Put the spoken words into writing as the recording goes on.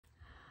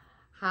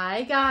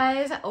Hi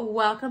guys,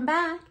 welcome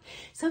back.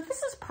 So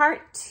this is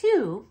part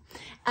 2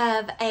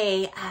 of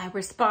a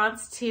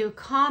response to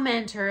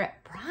commenter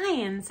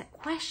Brian's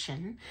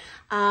question,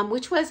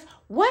 which was,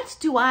 what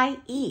do I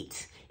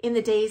eat in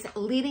the days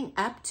leading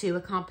up to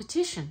a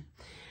competition?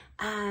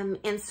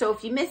 And so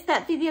if you missed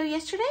that video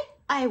yesterday,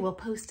 I will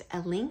post a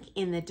link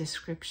in the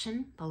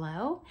description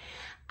below.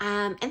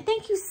 And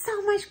thank you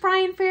so much,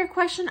 Brian, for your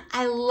question.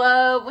 I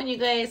love when you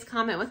guys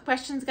comment with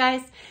questions,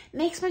 guys. It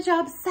makes my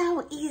job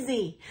so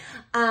easy.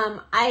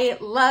 I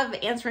love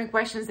answering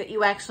questions that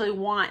you actually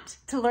want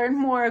to learn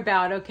more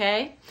about,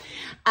 okay?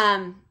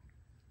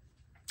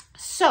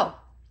 So,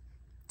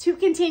 to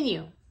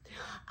continue,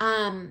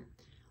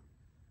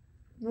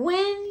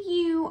 when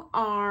you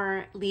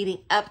are leading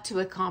up to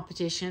a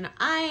competition,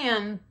 I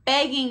am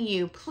begging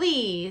you,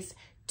 please,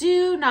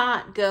 do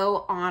not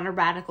go on a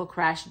radical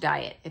crash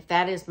diet. If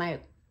that is my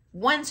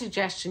one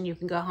suggestion you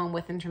can go home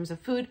with in terms of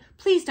food,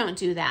 please don't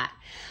do that.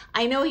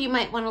 I know you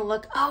might want to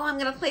look, oh, I'm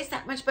going to place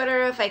that much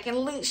better if I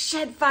can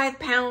shed 5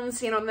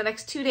 pounds, in the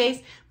next 2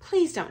 days.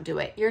 Please don't do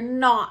it. You're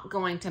not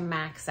going to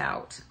max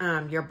out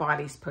your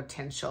body's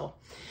potential.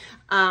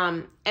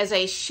 As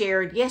I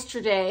shared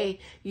yesterday,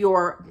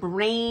 your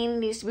brain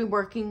needs to be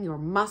working, your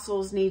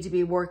muscles need to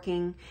be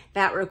working.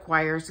 That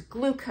requires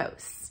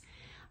glucose.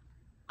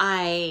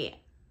 I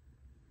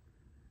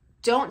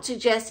don't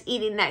suggest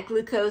eating that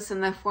glucose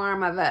in the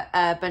form of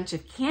a bunch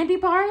of candy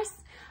bars,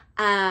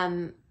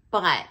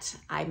 but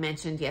I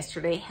mentioned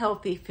yesterday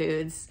healthy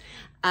foods,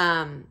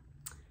 low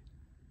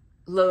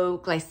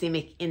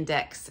glycemic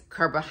index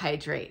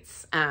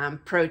carbohydrates,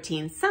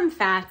 protein, some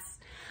fats,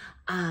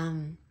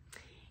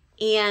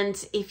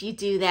 and if you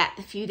do that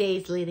a few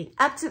days leading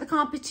up to the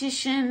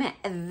competition,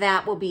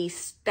 that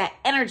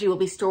energy will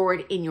be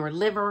stored in your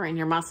liver and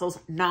your muscles,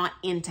 not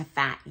into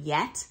fat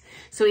yet.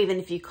 So even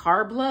if you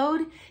carb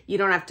load, you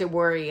don't have to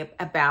worry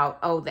about,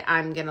 oh,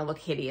 I'm going to look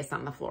hideous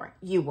on the floor.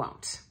 You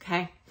won't,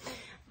 okay?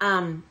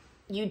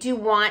 You do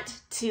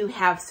want to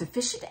have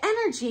sufficient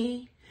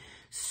energy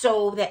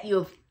so that you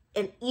have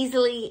an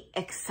easily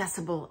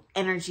accessible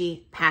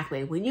energy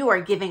pathway when you are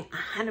giving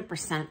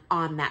 100%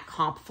 on that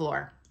comp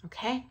floor.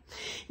 Okay.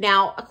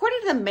 Now, according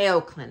to the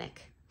Mayo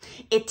Clinic,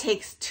 it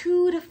takes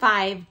 2 to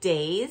 5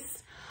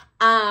 days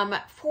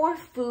for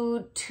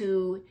food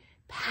to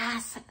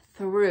pass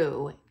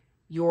through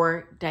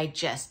your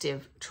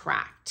digestive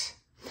tract.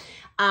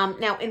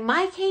 Now, in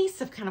my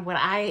case of kind of what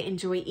I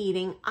enjoy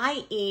eating,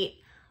 I eat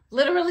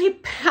literally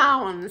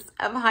pounds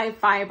of high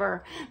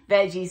fiber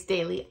veggies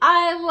daily.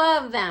 I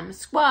love them.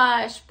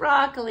 Squash,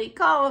 broccoli,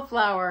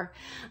 cauliflower.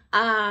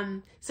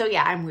 So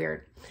yeah, I'm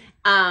weird.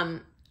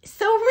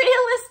 So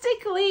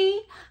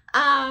realistically,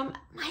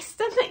 my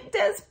stomach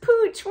does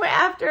pooch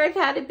after I've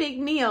had a big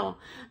meal.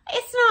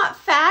 It's not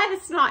fat,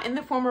 it's not in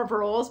the form of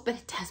rolls, but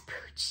it does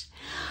pooch.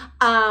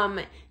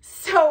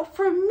 So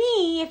for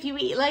me, if you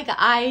eat like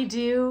I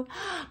do,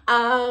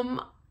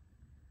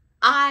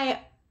 I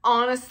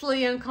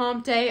honestly on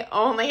comp day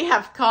only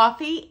have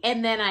coffee,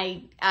 and then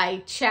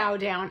I chow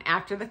down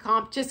after the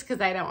comp just because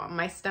I don't want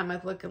my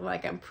stomach looking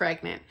like I'm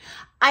pregnant.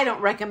 I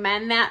don't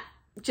recommend that.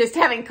 Just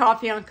having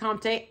coffee on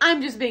comp day.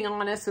 I'm just being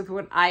honest with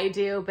what I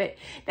do, but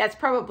that's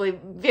probably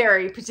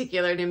very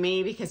particular to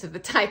me because of the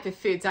type of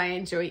foods I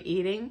enjoy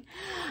eating.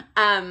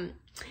 As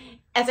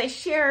I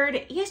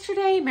shared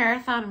yesterday,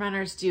 marathon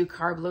runners do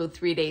carb load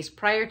 3 days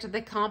prior to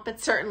the comp, but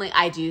certainly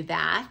I do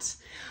that.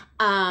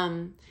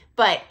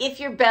 But if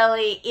your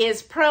belly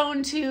is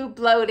prone to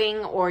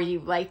bloating or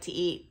you like to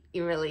eat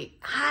really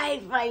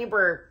high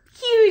fiber,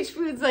 huge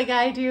foods like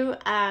I do,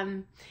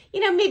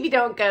 maybe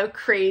don't go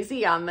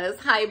crazy on those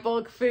high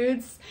bulk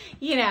foods,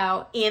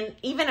 in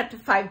even up to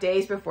 5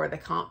 days before the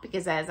comp,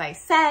 because as I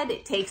said,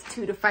 it takes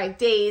 2 to 5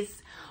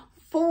 days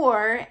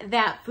for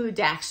that food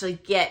to actually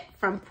get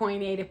from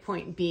point A to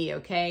point B,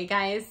 okay,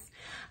 guys?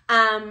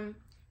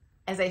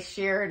 As I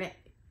shared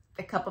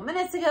a couple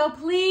minutes ago,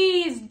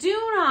 please do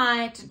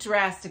not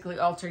drastically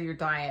alter your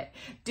diet.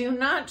 Do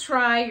not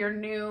try your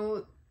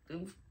new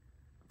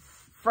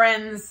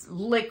Friends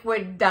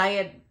liquid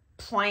diet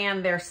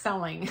plan they're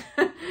selling.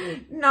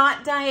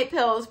 Not diet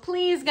pills,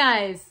 please,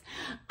 guys.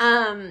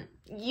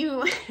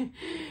 You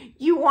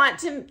want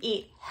to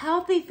eat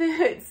healthy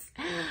foods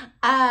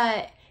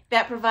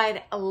that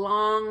provide a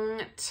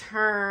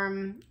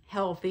long-term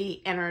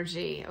healthy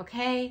energy,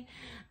 okay?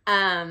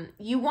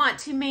 You want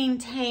to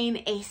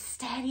maintain a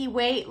steady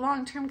weight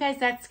long-term, guys.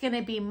 That's going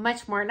to be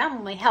much more not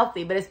only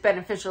healthy, but it's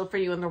beneficial for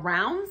you in the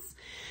rounds.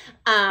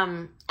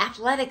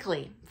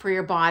 Athletically for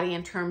your body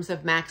in terms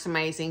of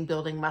maximizing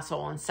building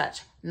muscle and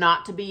such.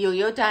 Not to be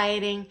yo-yo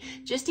dieting,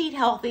 just eat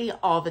healthy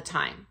all the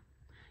time.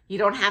 You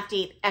don't have to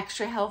eat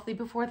extra healthy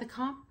before the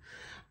comp.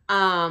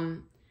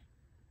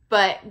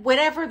 But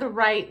whatever the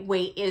right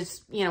weight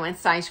is, and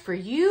size for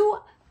you,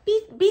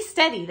 be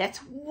steady.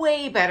 That's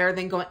way better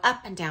than going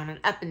up and down,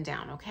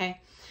 okay?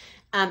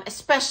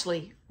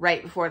 Especially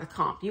right before the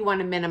comp. You want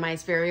to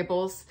minimize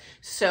variables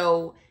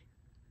so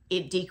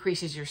it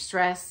decreases your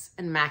stress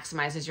and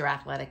maximizes your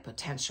athletic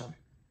potential.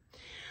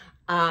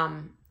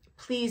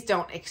 please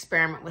don't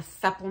experiment with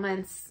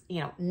supplements, you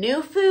know,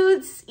 new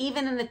foods,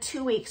 even in the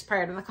 2 weeks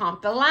prior to the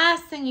comp. The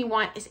last thing you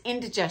want is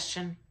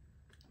indigestion,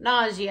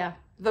 nausea,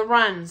 the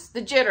runs,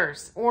 the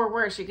jitters, or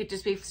worse, you could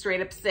just be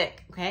straight up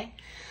sick, okay?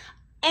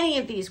 Any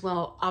of these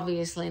will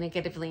obviously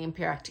negatively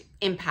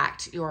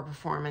impact your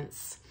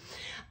performance.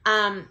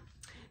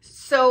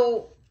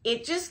 So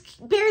it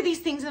just bear these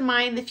things in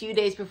mind the few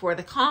days before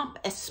the comp,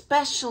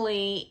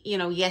 especially, you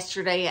know,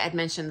 yesterday I'd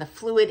mentioned the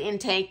fluid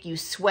intake. You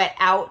sweat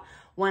out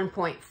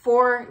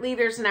 1.4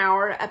 liters an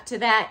hour. Up to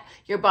that,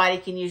 your body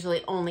can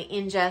usually only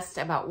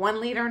ingest about 1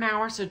 liter an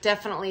hour. So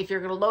definitely, if you're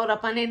going to load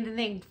up on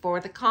anything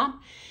for the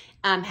comp,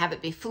 have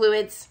it be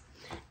fluids.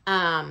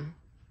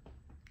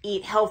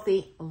 Eat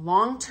healthy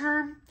long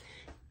term.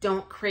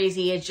 Don't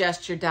crazy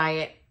adjust your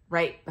diet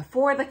right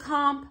before the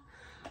comp.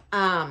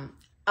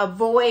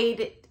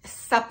 Avoid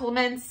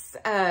supplements,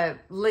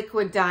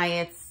 liquid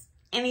diets,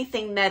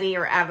 anything nutty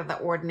or out of the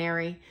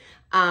ordinary.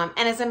 And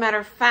as a matter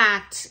of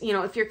fact, you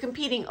know, if you're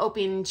competing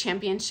open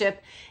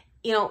championship,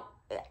 you know,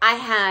 I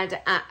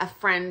had a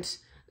friend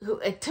who,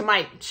 to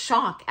my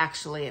shock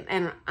actually,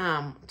 and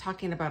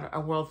talking about a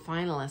world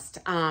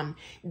finalist,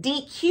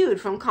 DQ'd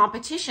from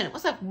competition. It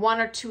was like 1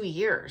 or 2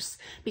 years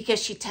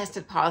because she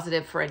tested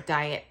positive for a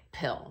diet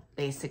pill,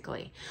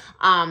 basically.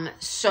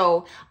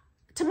 So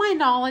to my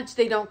knowledge,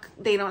 they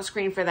don't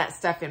screen for that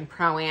stuff in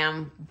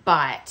Pro-Am,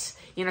 but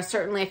you know,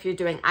 certainly if you're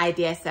doing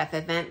IDSF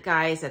event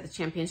guys at the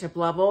championship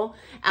level,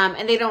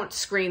 and they don't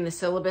screen the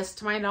syllabus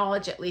to my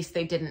knowledge, at least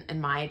they didn't in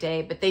my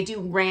day, but they do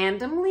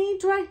randomly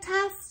drug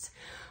test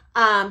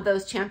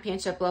those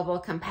championship level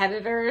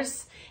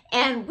competitors.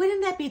 And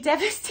wouldn't that be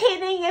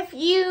devastating if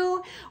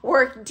you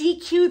were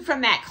DQ'd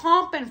from that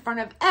comp in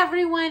front of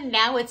everyone?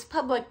 Now it's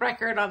public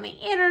record on the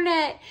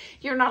internet.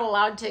 You're not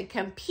allowed to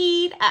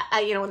compete.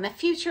 You know, in the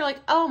future, like,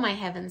 oh my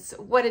heavens,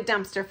 what a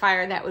dumpster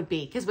fire that would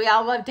be. Because we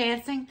all love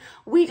dancing.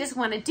 We just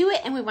want to do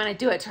it, and we want to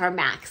do it to our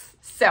max.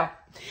 So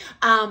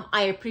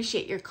I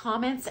appreciate your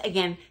comments.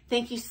 Again,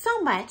 thank you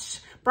so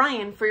much,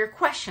 Brian, for your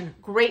question.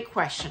 Great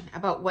question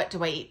about what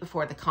do I eat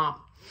before the comp.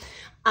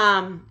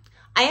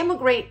 I am a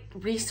great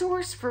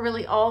resource for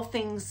really all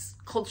things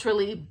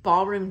culturally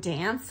ballroom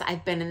dance.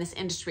 I've been in this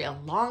industry a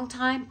long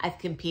time. I've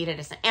competed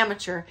as an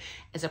amateur,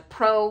 as a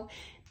pro,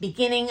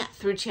 beginning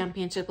through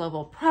championship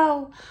level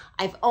pro.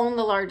 I've owned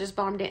the largest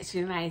ballroom dance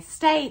in the United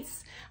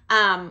States.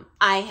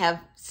 I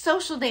have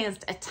social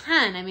danced a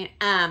ton. I mean,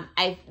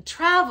 I've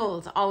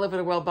traveled all over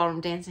the world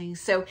ballroom dancing.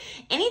 So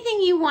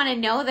anything you want to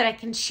know that I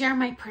can share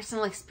my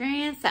personal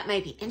experience that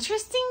might be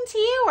interesting to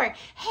you, or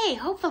hey,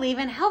 hopefully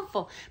even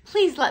helpful,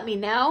 please let me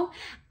know.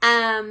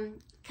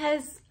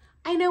 Because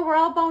I know we're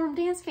all ballroom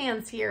dance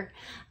fans here.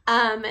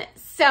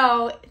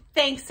 So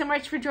thanks so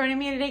much for joining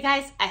me today,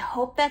 guys. I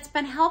hope that's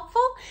been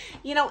helpful.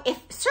 You know,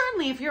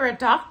 certainly if you're a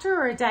doctor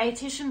or a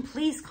dietitian,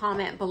 please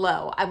comment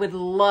below. I would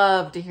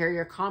love to hear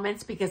your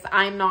comments because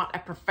I'm not a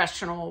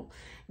professional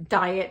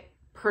diet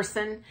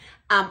person.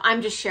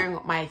 I'm just sharing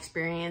what my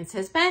experience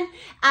has been.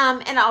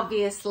 And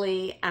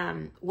obviously,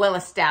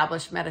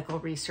 well-established medical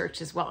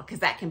research as well, because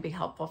that can be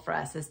helpful for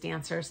us as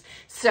dancers.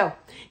 So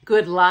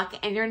good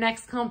luck in your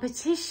next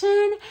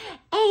competition.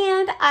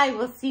 And I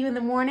will see you in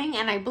the morning.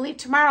 And I believe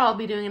tomorrow I'll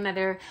be doing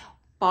another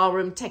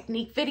ballroom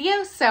technique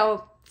video.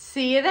 So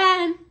see you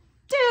then.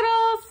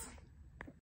 Doodles.